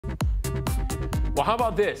Well, how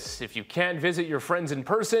about this? If you can't visit your friends in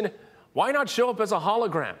person, why not show up as a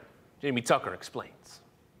hologram? Jamie Tucker explains.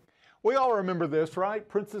 We all remember this, right?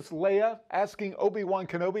 Princess Leia asking Obi-Wan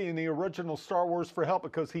Kenobi in the original Star Wars for help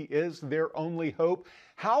because he is their only hope.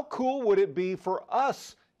 How cool would it be for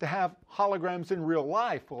us to have holograms in real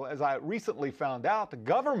life? Well, as I recently found out, the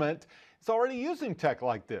government is already using tech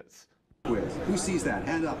like this. Who sees that?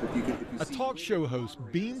 Hand up if you can. A talk show host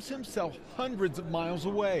beams himself hundreds of miles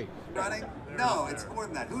away Running? No, it's more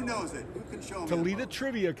than that. Who knows it? Who can show me? to lead a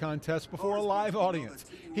trivia contest before a live audience.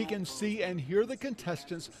 He can see and hear the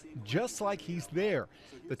contestants just like he's there.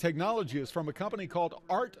 The technology is from a company called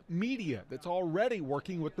Art Media that's already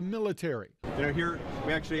working with the military. Here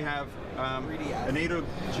we actually have a NATO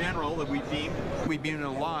general that we beamed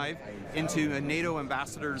alive into a NATO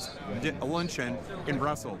ambassador's luncheon in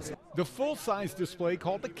Brussels. The full-size display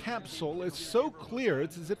called the capsule is so clear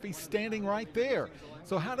it's as if he's standing right there.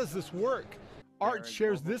 So how does this work? Art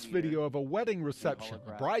shares this video of a wedding reception.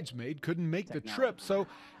 The bridesmaid couldn't make the trip, so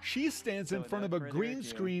she stands in front of a green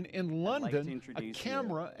screen in London, a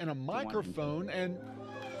camera and a microphone, and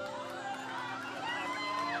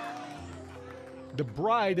the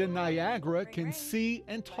bride in Niagara can see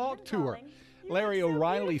and talk to her. Larry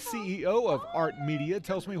O'Reilly, CEO of Art Media,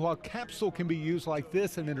 tells me while capsule can be used like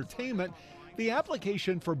this in entertainment, the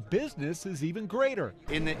application for business is even greater.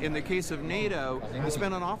 In the case of NATO, they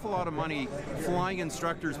spend an awful lot of money flying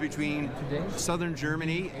instructors between southern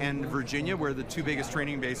Germany and Virginia, where the two biggest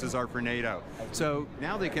training bases are for NATO. So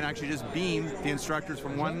now they can actually just beam the instructors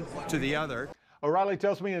from one to the other. O'Reilly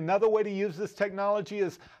tells me another way to use this technology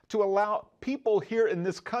is to allow people here in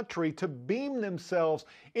this country to beam themselves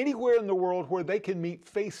anywhere in the world where they can meet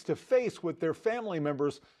face to face with their family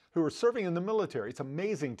members who are serving in the military. It's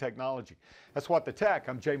amazing technology. That's What the Tech.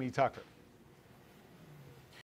 I'm Jamie Tucker.